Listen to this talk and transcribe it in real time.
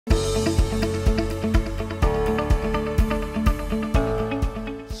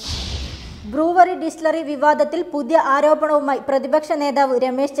Brewery distillery വിവാദത്തിൽ പുതിയ ആരോപണവുമായി പ്രതിപക്ഷ നേതാവ്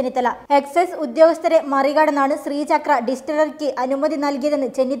രമേശ് ചെന്നിത്തല. എക്സൈസ് ഉദ്യോഗസ്ഥരെ മറികടന്നാണ് ശ്രീചക്ര ഡിസ്റ്റിലറിക്ക് അനുമതി നൽകിയതെന്ന്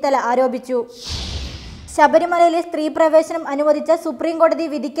ചെന്നിത്തല ആരോപിച്ചു. ശബരിമലയിലെ സ്ത്രീ പ്രവേശനം അനുവദിച്ച സുപ്രീം കോടതി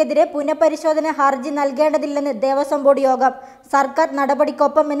വിധിക്കെതിരെ പുനഃപരിശോധന ഹർജി നൽകേണ്ടതില്ലെന്ന് ദേവസ്വം ബോർഡ് യോഗം. സർക്കാർ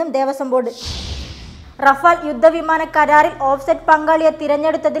നടപടിക്കൊപ്പമെന്നും ദേവസ്വം ബോർഡ്. റഫാൽ യുദ്ധവിമാന കരാറിൽ ഓഫ്സെറ്റ് പങ്കാളിയെ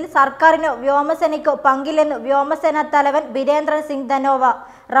തിരഞ്ഞെടുത്തതിൽ സർക്കാരിനോ വ്യോമസേനയ്ക്കോ പങ്കില്ലെന്ന് വ്യോമസേനാ തലവൻ ബീരേന്ദ്ര സിംഗ് ധനോവ.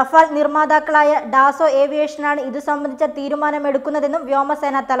 റഫാൽ നിർമ്മാതാക്കളായ ഡാസോ ഏവിയേഷനാണ് ഇതു സംബന്ധിച്ച തീരുമാനമെടുക്കുന്നതെന്നും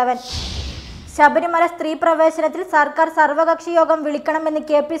വ്യോമസേനാ തലവൻ. ശബരിമല സ്ത്രീ പ്രവേശനത്തിൽ സർക്കാർ സർവകക്ഷി യോഗം വിളിക്കണമെന്ന്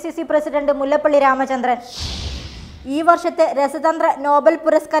KPCC പ്രസിഡന്റ് മുല്ലപ്പള്ളി രാമചന്ദ്രൻ. ഈ വർഷത്തെ രസതന്ത്ര നോബൽ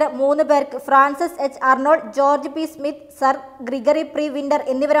പുരസ്കാരം 3 പേർക്ക്. Francis H. Arnold, George P. Smith, sir Gregory pre winter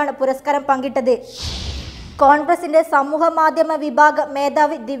എന്നിവരാണ് പുരസ്കാരം പങ്കിട്ടത്. കോൺഗ്രസിന്റെ സമൂഹ മാധ്യമ വിഭാഗ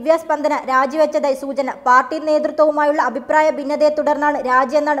മേധാവി ദിവ്യ സ്പന്ദന രാജിവെച്ചതായി സൂചന. പാർട്ടി നേതൃത്വവുമായുള്ള അഭിപ്രായ ഭിന്നതയെ തുടർന്നാണ്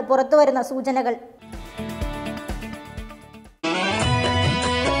രാജിയെന്നാണ് പുറത്തുവരുന്ന സൂചനകൾ.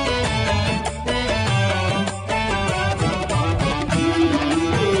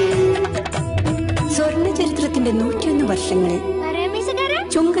 സ്വർണ്ണ ചരിത്രത്തിന്റെ 101 വർഷങ്ങൾ.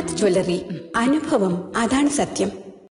 ചുങ്കത്ത് ജ്വല്ലറി. അനുഭവം അതാണ് സത്യം.